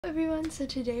Hello everyone, so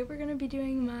today we're going to be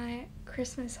doing my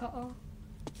Christmas haul.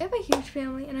 I have a huge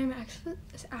family and I'm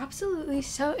absolutely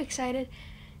so excited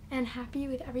and happy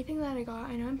with everything that I got.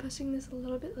 I know I'm posting this a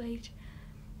little bit late,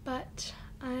 but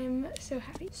I'm so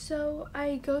happy. So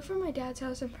I go from my dad's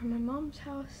house and from my mom's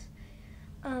house.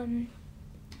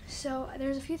 So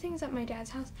there's a few things at my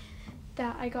dad's house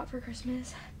that I got for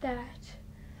Christmas that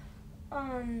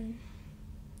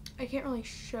I can't really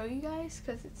show you guys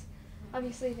because it's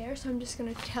obviously there, so I'm just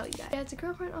gonna tell you guys. Dad's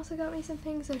girlfriend also got me some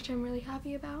things which I'm really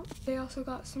happy about. They also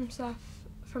got some stuff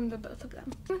from the both of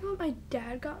them. Look what my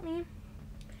dad got me.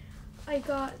 I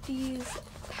got these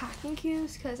packing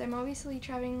cubes because I'm obviously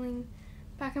traveling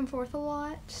back and forth a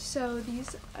lot, so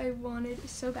these I wanted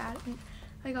so bad, and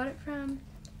I got it from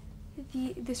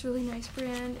this really nice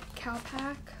brand,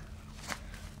 Calpac,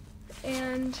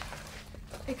 and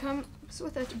it comes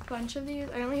with a bunch of these.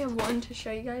 I only have one to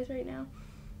show you guys right now.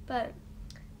 But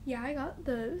yeah, I got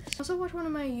those. I also watched one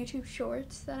of my YouTube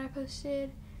shorts that I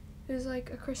posted. It was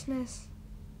like a Christmas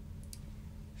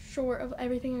short of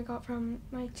everything I got from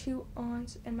my two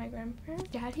aunts and my grandparents.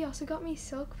 Dad, he also got me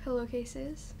silk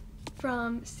pillowcases.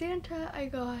 From Santa, I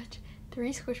got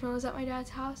 3 Squishmallows at my dad's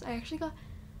house. I actually got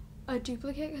a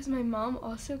duplicate because my mom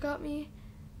also got me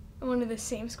one of the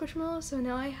same Squishmallows. So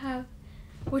now I have,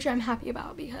 which I'm happy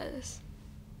about because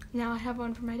now I have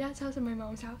one from my dad's house and my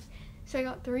mom's house. So I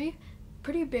got 3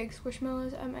 pretty big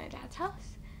Squishmallows at my dad's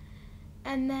house.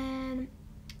 And then,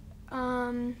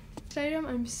 this item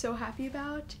I'm so happy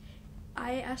about.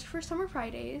 I asked for Summer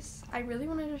Fridays. I really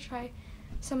wanted to try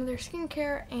some of their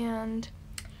skincare and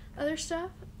other stuff.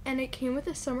 And it came with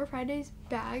a Summer Fridays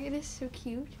bag. It is so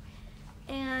cute.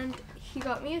 And he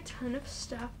got me a ton of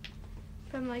stuff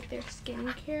from like their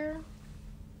skincare.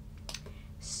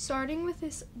 Starting with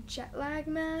this jet lag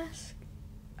mask.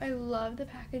 I love the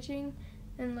packaging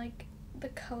and like the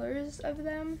colors of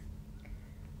them,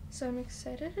 so I'm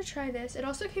excited to try this. It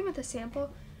also came with a sample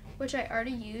which I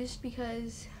already used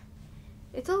because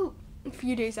it's a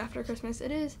few days after Christmas.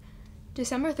 It is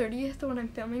December 30th when I'm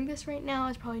filming this right now.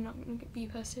 It's probably not going to be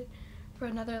posted for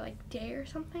another like day or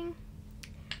something.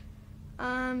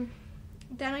 Then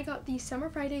I got the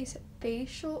Summer Fridays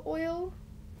facial oil.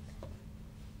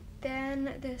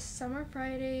 Then this Summer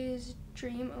Fridays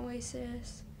Dream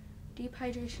Oasis Deep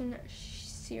Hydration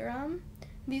Serum.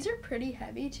 These are pretty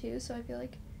heavy too, so I feel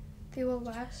like they will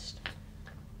last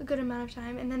a good amount of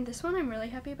time. And then this one I'm really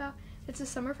happy about. It's a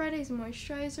Summer Fridays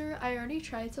moisturizer. I already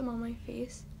tried some on my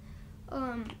face,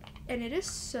 and it is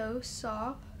so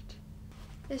soft.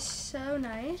 It's so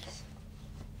nice.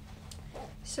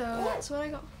 So that's what I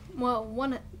got.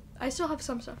 Well, I still have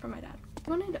some stuff from my dad. I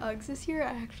wanted Uggs this year.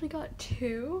 I actually got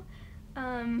 2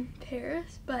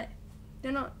 pairs, but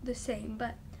they're not the same.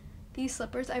 But these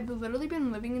slippers, I've literally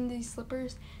been living in these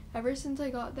slippers ever since I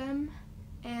got them,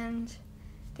 and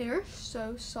they're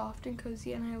so soft and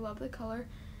cozy, and I love the color.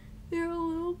 They're a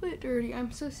little bit dirty.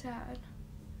 I'm so sad,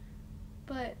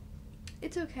 but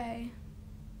it's okay.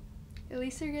 At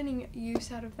least they're getting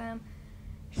use out of them.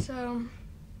 So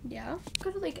yeah,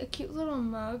 got like a cute little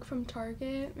mug from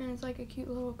Target, and it's like a cute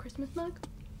little Christmas mug.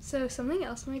 So something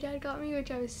else my dad got me,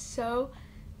 which I was so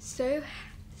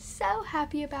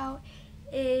happy about,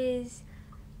 is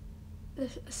the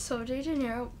Sol de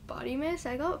Janeiro body mist.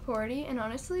 I got 40, and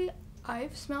honestly,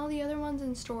 I've smelled the other ones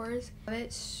in stores. I love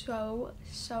it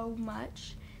so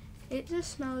much. It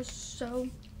just smells so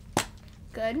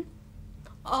good.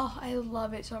 Oh, I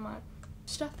love it so much.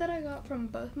 Stuff that I got from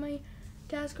both my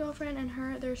dad's girlfriend and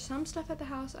her. There's some stuff at the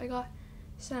house. I got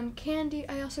some candy.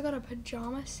 I also got a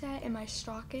pajama set in my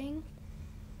stocking.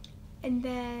 And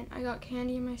then I got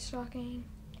candy in my stocking.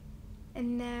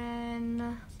 And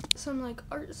then some like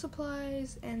art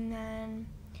supplies, and then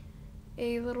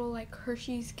a little like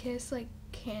Hershey's Kiss like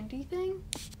candy thing.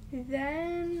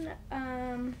 Then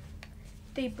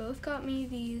they both got me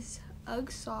these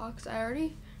Ugg socks. I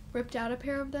already ripped out a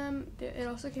pair of them. It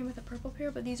also came with a purple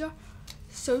pair, but these are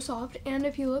so soft, and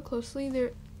if you look closely,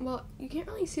 they're, well, you can't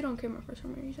really see it on camera for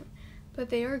some reason, but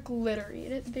they are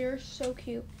glittery. They're so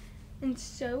cute and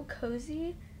so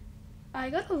cozy. I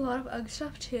got a lot of Ugg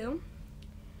stuff too.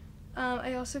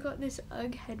 I also got this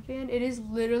Ugg headband. It is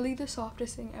literally the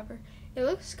softest thing ever. It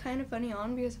looks kind of funny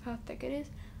on because of how thick it is,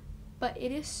 but it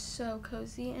is so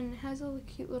cozy, and it has a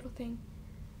cute little thing,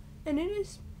 and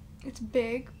it's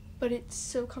big, but it's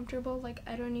so comfortable. Like,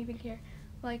 I don't even care.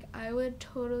 Like, I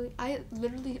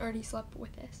literally already slept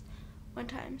with this one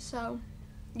time. So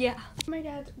yeah, my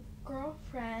dad's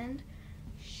girlfriend,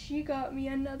 she got me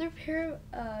another pair of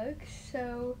Uggs.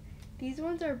 So these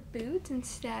ones are boots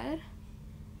instead.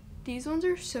 These ones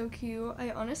are so cute.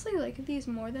 I honestly like these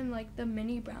more than like the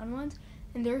mini brown ones.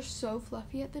 and they're so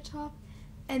fluffy at the top,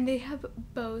 and they have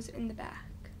bows in the back.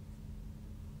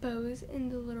 Bows in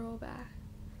the literal back.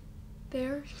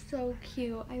 They're so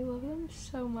cute. I love them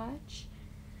so much.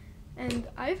 And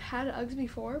I've had Uggs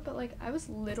before, but like I was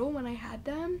little when I had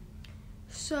them.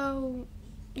 So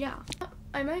yeah.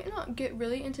 I might not get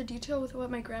really into detail with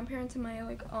what my grandparents and my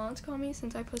like aunts got me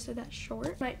since I posted that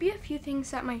short. Might be a few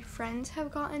things that my friends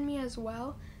have gotten me as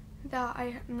well that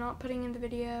I am not putting in the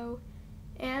video.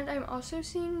 And I'm also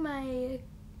seeing my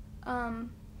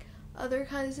other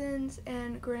cousins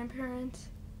and grandparents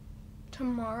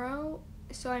tomorrow,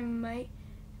 so I might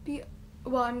be,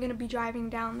 well, I'm gonna be driving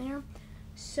down there,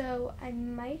 so I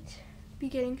might be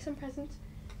getting some presents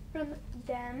from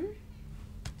them.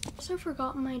 Also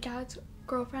forgot my dad's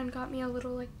girlfriend got me a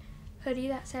little like hoodie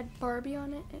that said Barbie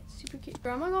on it. It's super cute.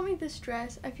 Grandma got me this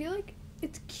dress. I feel like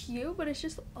it's cute, but it's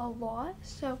just a lot,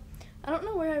 so I don't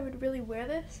know where I would really wear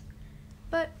this,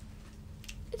 but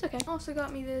it's okay. Also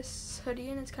got me this hoodie,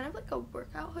 and it's kind of like a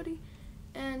workout hoodie,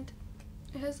 and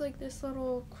it has like this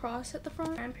little cross at the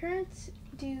front. Grandparents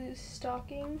do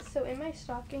stockings, so in my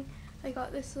stocking I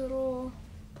got this little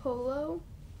polo.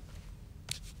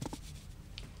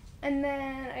 And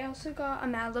then I also got a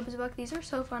Mad Libs book. These are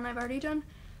so fun. I've already done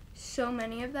so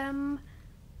many of them.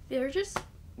 They're just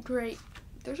great.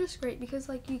 They're just great because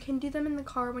like you can do them in the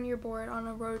car when you're bored on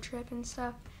a road trip and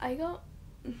stuff. I got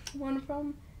one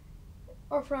from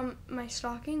my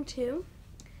stocking too,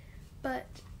 but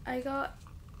I got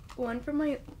one from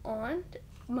my aunt,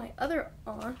 my other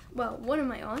aunt, well, one of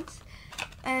my aunts,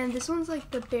 and this one's like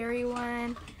the berry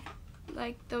one,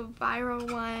 like the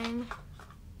viral one.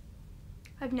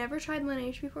 I've never tried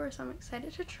Laneige before, so I'm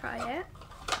excited to try it,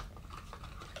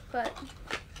 but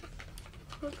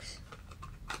looks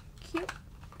cute.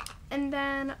 And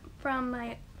then from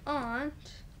my aunt,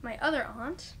 my other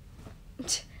aunt,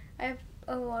 I have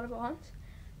a lot of aunts,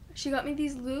 she got me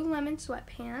these Lululemon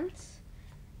sweatpants,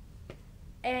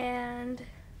 and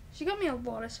she got me a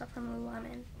lot of stuff from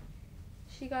Lululemon.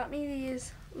 She got me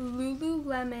these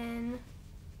Lululemon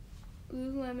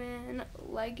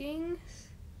leggings,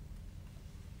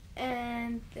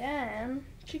 and then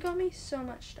she got me so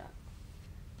much stuff.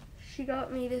 She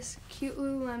got me this cute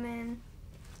Lululemon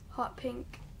hot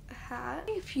pink hat.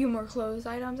 A few more clothes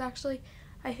items actually.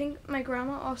 I think my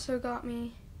grandma also got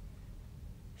me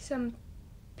some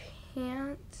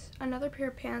pants, another pair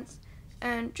of pants,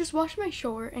 and just watch my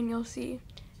short and you'll see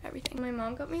everything. My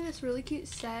mom got me this really cute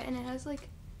set, and it has like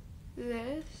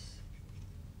this.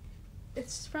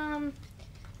 It's from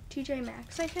TJ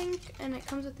Maxx, I think, and it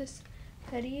comes with this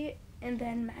hoodie and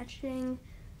then matching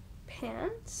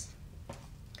pants.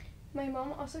 My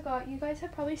mom also got, you guys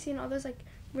have probably seen all those like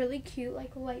really cute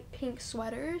like light pink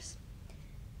sweaters,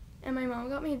 and my mom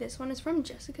got me this one. It's from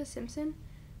Jessica Simpson,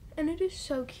 and it is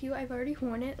so cute. I've already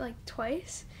worn it like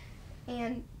twice,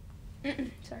 and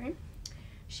sorry.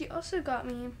 She also got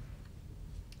me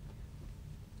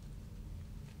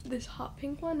this hot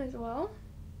pink one as well.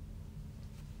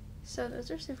 So those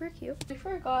are super cute. I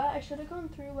forgot, I should have gone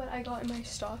through what I got in my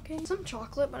stocking. Some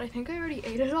chocolate, but I think I already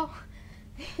ate it all.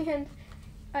 And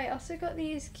I also got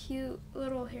these cute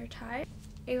little hair ties,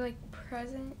 a like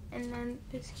present, and then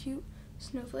this cute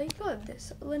snowflake. I got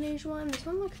this Laneige one. This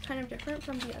one looks kind of different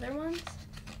from the other ones,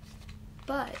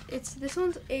 but this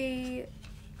one's a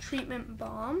treatment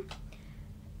balm,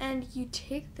 and you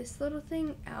take this little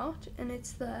thing out, and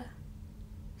it's the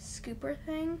scooper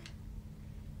thing.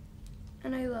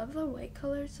 And I love the white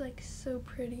color. It's like so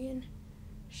pretty and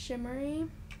shimmery.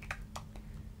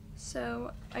 So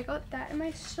I got that in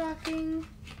my stocking.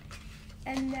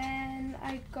 And then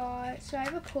I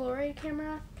have a Polaroid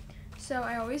camera. So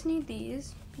I always need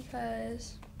these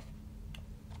because,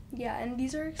 yeah, and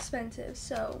these are expensive.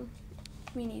 So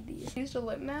we need these. I used a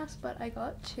lip mask, but I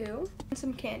got two. And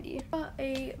some candy. I got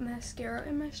a mascara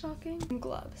in my stocking and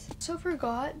gloves. So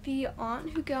forgot, the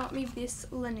aunt who got me this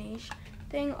Laneige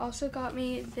thing also got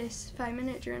me this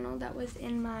 5-minute journal that was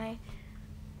in my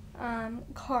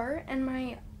cart, and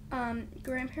my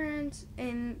grandparents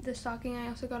in the stocking I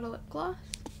also got a lip gloss.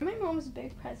 My mom's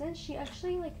big present, she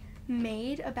actually like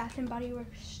made a Bath and Body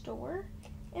Works store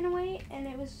in a way, and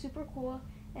it was super cool,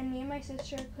 and me and my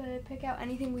sister could pick out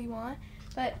anything we want,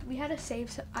 but I had to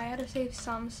save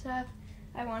some stuff.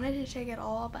 I wanted to take it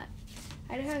all, but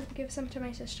I had to give some to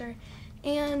my sister,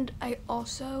 and I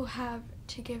also have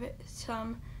to give it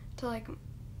some to like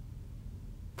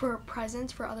for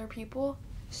presents for other people,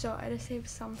 so I had to save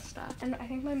some stuff. And I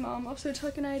think my mom also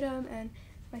took an item, and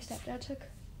my stepdad took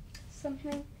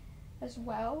something as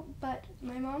well, but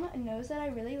my mom knows that I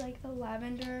really like the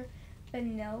lavender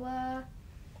vanilla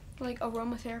like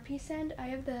aromatherapy scent. I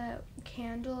have the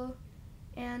candle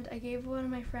and I gave one of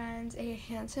my friends a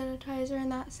hand sanitizer in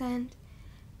that scent,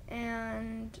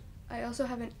 and I also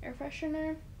have an air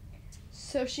freshener.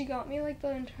 So she got me like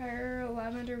the entire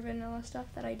lavender vanilla stuff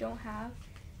that I don't have.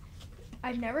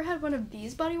 I've never had one of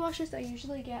these body washes. I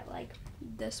usually get like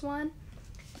this one,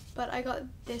 but I got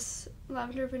this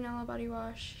lavender vanilla body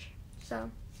wash. So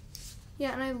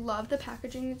yeah, and I love the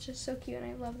packaging. It's just so cute,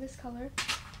 and I love this color.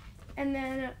 And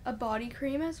then a body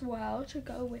cream as well to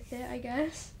go with it, I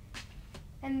guess.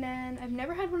 And then I've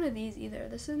never had one of these either.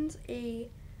 This one's a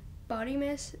body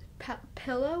mist,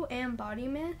 pillow and body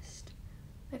mist.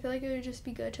 I feel like it would just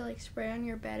be good to like spray on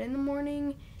your bed in the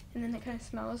morning, and then it kind of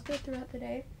smells good throughout the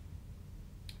day.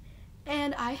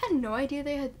 And I had no idea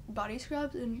they had body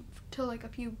scrubs until like a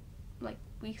few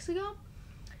weeks ago.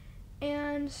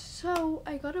 And so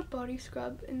I got a body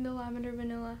scrub in the lavender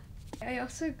vanilla. I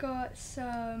also got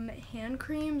some hand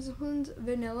creams. This one's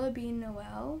Vanilla Bean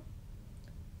Noel.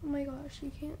 Oh my gosh,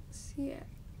 you can't see it.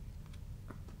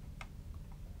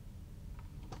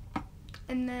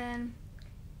 And then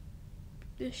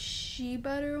the shea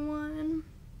butter one.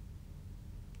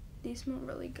 These smell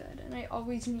really good, and I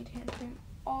always need hand cream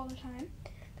all the time.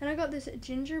 Then I got this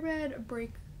gingerbread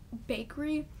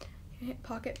bakery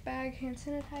pocket bag hand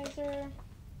sanitizer,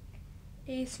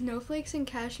 a snowflakes and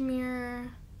cashmere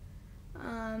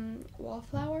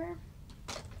wallflower,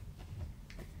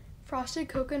 frosted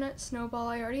coconut snowball.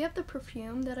 I already have the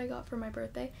perfume that I got for my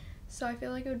birthday, so I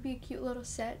feel like it would be a cute little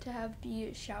set to have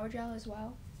the shower gel as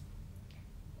well,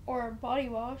 or body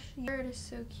wash. Here it is,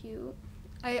 so cute.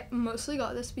 I mostly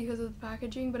got this because of the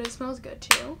packaging, but it smells good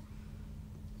too.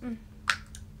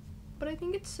 But I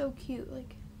think it's so cute.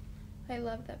 Like, I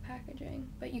love that packaging,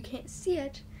 but you can't see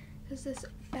it because this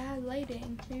bad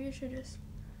lighting. Maybe I should just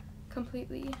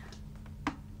completely.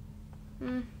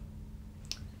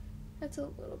 That's a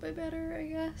little bit better, I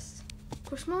guess.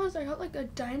 Squishmallows, I got like a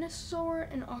dinosaur,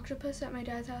 an octopus at my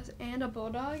dad's house, and a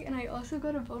bulldog, and I also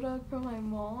got a bulldog from my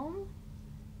mom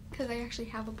because I actually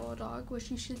have a bulldog,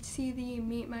 which you should see the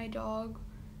Meet My Dog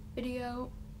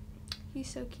video. He's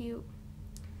so cute.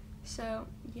 So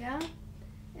yeah.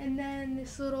 And then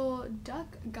this little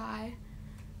duck guy,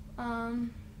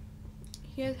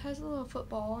 he has a little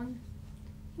football, and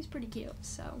he's pretty cute.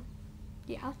 So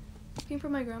yeah. Looking for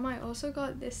my grandma, I also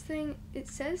got this thing. It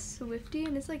says Swifty,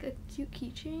 and it's like a cute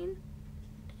keychain.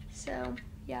 So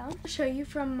yeah, I'll show you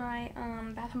from my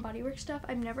Bath and Body Works stuff.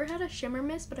 I've never had a shimmer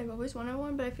mist, but I've always wanted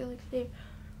one, but I feel like they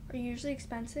are usually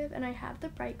expensive. And I have the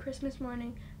Bright Christmas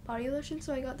Morning body lotion,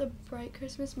 so I got the Bright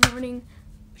Christmas Morning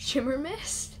shimmer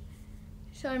mist.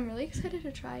 So I'm really excited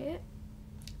to try it.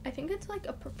 I think it's like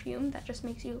a perfume that just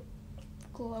makes you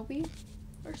glowy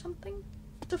or something.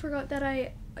 Also forgot that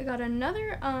I got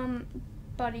another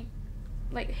body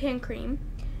hand cream.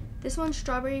 This one's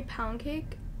strawberry pound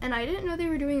cake, and I didn't know they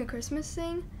were doing a Christmas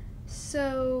thing,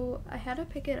 so I had to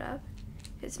pick it up.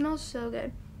 It smells so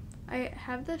good. I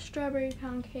have the strawberry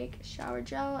pound cake shower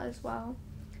gel as well,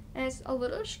 and it's a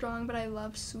little strong, but I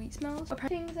love sweet smells.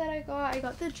 Things that I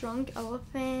got the Drunk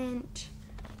Elephant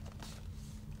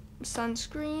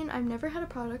sunscreen. I've never had a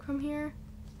product from here,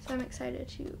 so I'm excited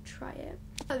to try it.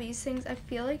 These things, I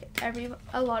feel like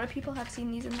a lot of people have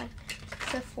seen these in like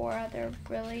Sephora. They're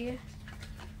really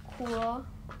cool.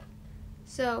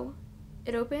 So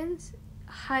it opens,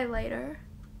 highlighter,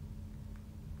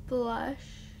 blush,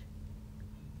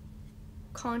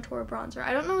 contour, bronzer.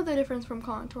 I don't know the difference from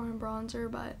contour and bronzer,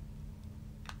 but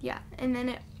yeah. And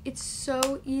then it's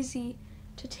so easy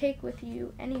to take with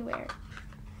you anywhere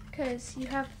because you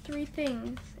have 3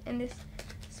 things in this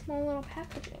small little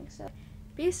packaging. So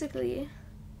basically,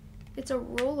 it's a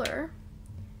roller.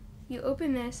 You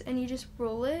open this and you just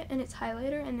roll it, and it's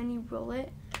highlighter, and then you roll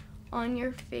it on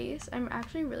your face. I'm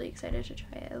actually really excited to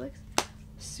try it. It looks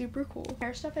super cool.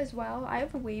 Hair stuff as well. I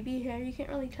have wavy hair. You can't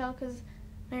really tell because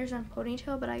my hair's on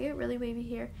ponytail, but I get really wavy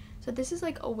hair. So this is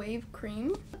like a wave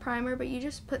cream primer, but you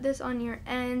just put this on your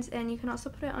ends, and you can also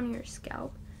put it on your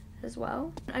scalp as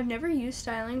well. I've never used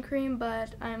styling cream,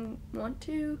 but I want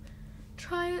to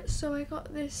try it, so I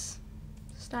got this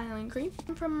styling cream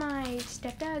from my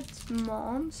stepdad's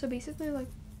mom. So basically like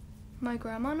my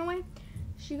grandma in a way.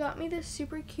 She got me this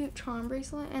super cute charm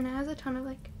bracelet, and it has a ton of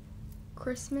like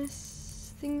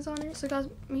Christmas things on it. So got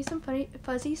me some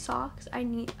fuzzy socks. I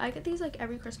get these like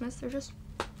every Christmas. They're just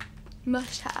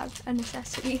must have, a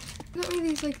necessity. Got me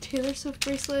these like Taylor Swift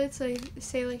bracelets. They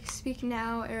say like Speak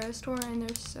Now, Eras Tour, and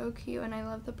they're so cute, and I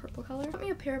love the purple color. Got me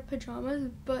a pair of pajamas,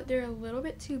 but they're a little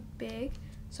bit too big,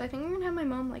 so I think I'm gonna have my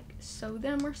mom like sew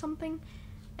them or something.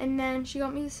 And then she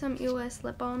got me some EOS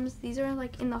lip balms. These are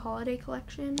like in the holiday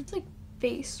collection. It's like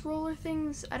face roller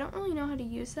things. I don't really know how to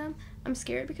use them. I'm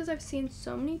scared because I've seen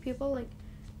so many people like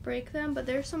break them, but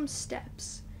there's some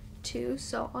steps too,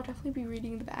 so I'll definitely be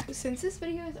reading the back. Since this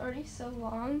video is already so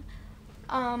long,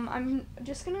 I'm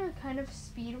just gonna kind of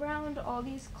speed round all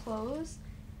these clothes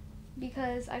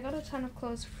because I got a ton of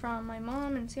clothes from my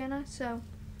mom and Santa. So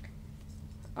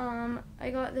I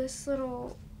got this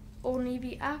little Old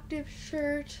Navy active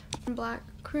shirt, black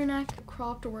crew neck,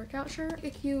 cropped workout shirt, a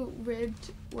cute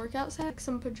ribbed workout set,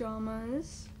 some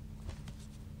pajamas,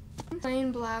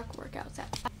 plain black workout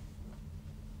set.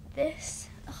 This,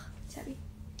 it's heavy.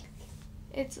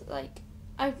 It's like,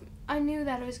 I knew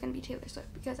that it was going to be Taylor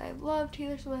Swift because I love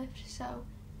Taylor Swift, so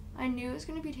I knew it was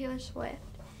going to be Taylor Swift.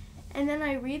 And then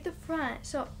I read the front,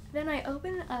 so then I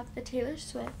open up the Taylor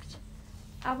Swift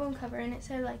album cover, and it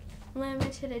said like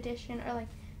limited edition or like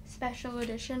special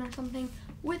edition or something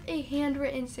with a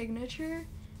handwritten signature.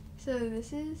 So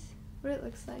this is what it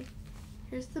looks like.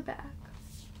 Here's the back.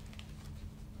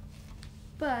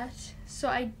 But so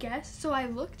I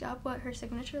looked up what her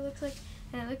signature looks like,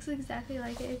 and it looks exactly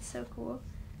like it. It's so cool.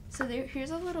 So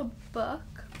here's a little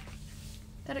book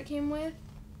that it came with,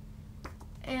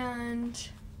 and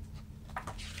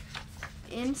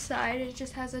inside it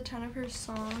just has a ton of her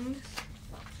songs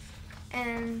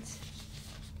and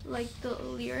like the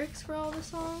lyrics for all the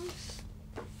songs,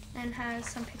 and has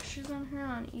some pictures on her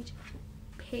on each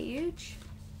page.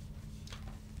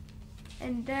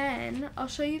 And then I'll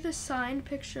show you the signed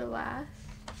picture last.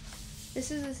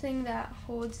 This is the thing that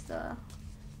holds the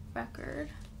record,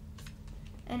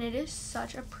 and it is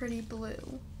such a pretty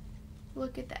blue.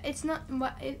 Look at that. It's not,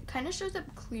 it kind of shows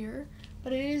up clear,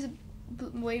 but it is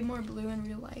way more blue in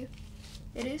real life.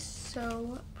 It is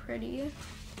so pretty.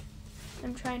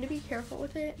 I'm trying to be careful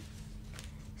with it.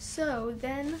 So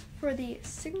then for the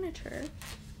signature,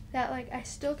 that like I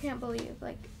still can't believe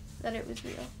like that it was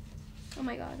real. Oh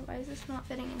my god, why is this not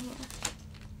fitting in here?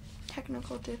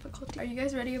 Technical difficulty. Are you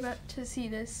guys ready to see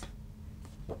this?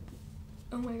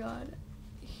 Oh my god.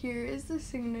 Here is the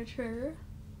signature.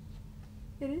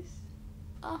 It is,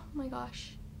 oh my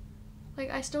gosh.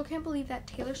 Like, I still can't believe that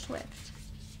Taylor Swift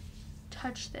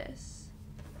touched this.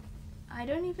 I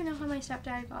don't even know how my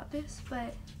stepdad got this,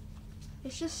 but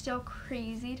it's just still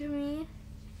crazy to me.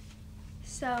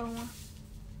 So,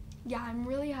 yeah, I'm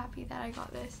really happy that I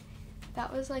got this.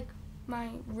 That was like my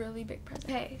really big present.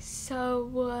 Okay,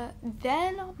 so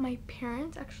then my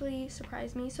parents actually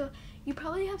surprised me. So you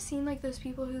probably have seen like those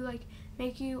people who like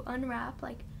make you unwrap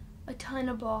like a ton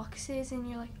of boxes, and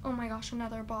you're like, oh my gosh,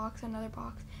 another box, another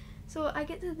box. So I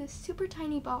get to this super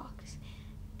tiny box,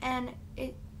 and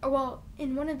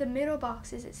in one of the middle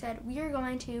boxes it said, we are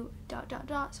going to ...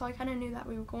 So I kind of knew that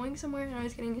we were going somewhere, and I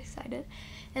was getting excited.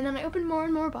 And then I opened more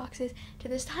and more boxes to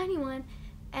this tiny one,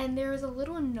 and there was a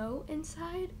little note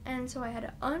inside, and so I had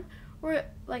to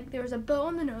there was a bow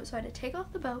on the note, so I had to take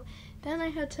off the bow. Then I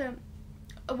had to,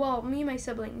 me and my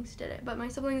siblings did it, but my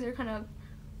siblings are kind of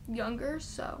younger,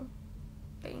 so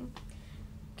they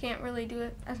can't really do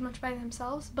it as much by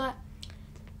themselves. But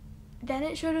then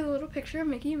it showed a little picture of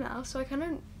Mickey Mouse, so I kind of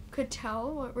could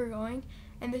tell what we're going.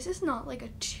 And this is not like a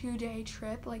 2-day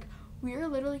trip. Like, we're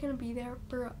literally going to be there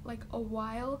for like a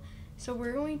while. So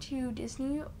we're going to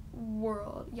Disney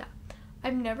World. Yeah,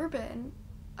 I've never been.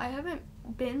 I haven't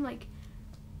been like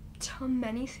to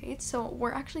many states, so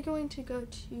we're actually going to go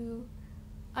to,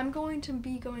 I'm going to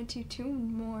be going to 2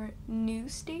 more new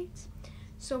states.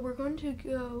 So we're going to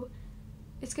go,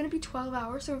 it's going to be 12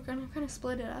 hours, so we're going to kind of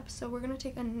split it up. So we're going to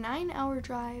take a 9-hour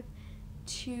drive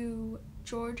to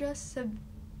Georgia,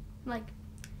 like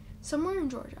somewhere in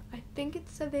Georgia. I think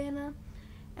it's Savannah,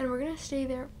 and we're going to stay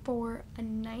there for a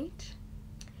night.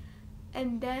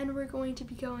 And then we're going to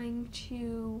be going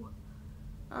to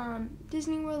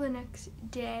Disney World the next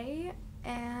day,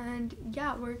 and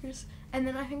yeah, and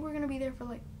then I think we're gonna be there for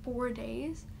like 4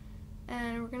 days,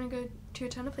 and we're gonna go to a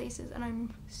ton of places, and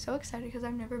I'm so excited because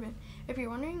I've never been. If you're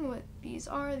wondering what these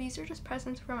are just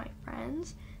presents for my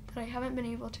friends that I haven't been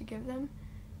able to give them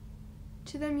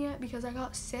to them yet because I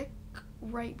got sick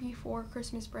right before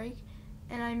Christmas break,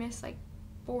 and I missed like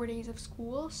 4 days of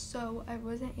school, so I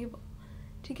wasn't able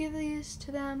to give these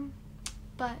to them,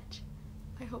 but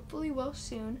I hopefully will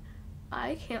soon.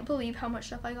 I can't believe how much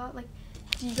stuff I got. Like,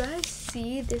 do you guys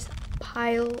see this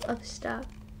pile of stuff?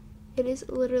 It is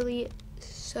literally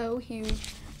so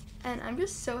huge, and I'm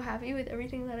just so happy with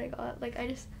everything that I got. Like, I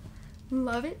just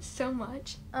love it so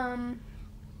much.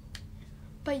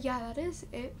 But yeah, that is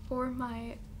it for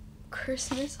my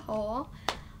Christmas haul.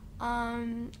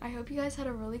 I hope you guys had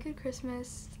a really good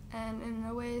Christmas, and in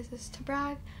no way is this to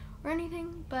brag or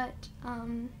anything, but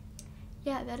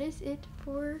yeah, that is it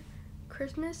for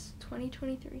Christmas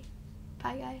 2023.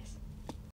 Bye, guys.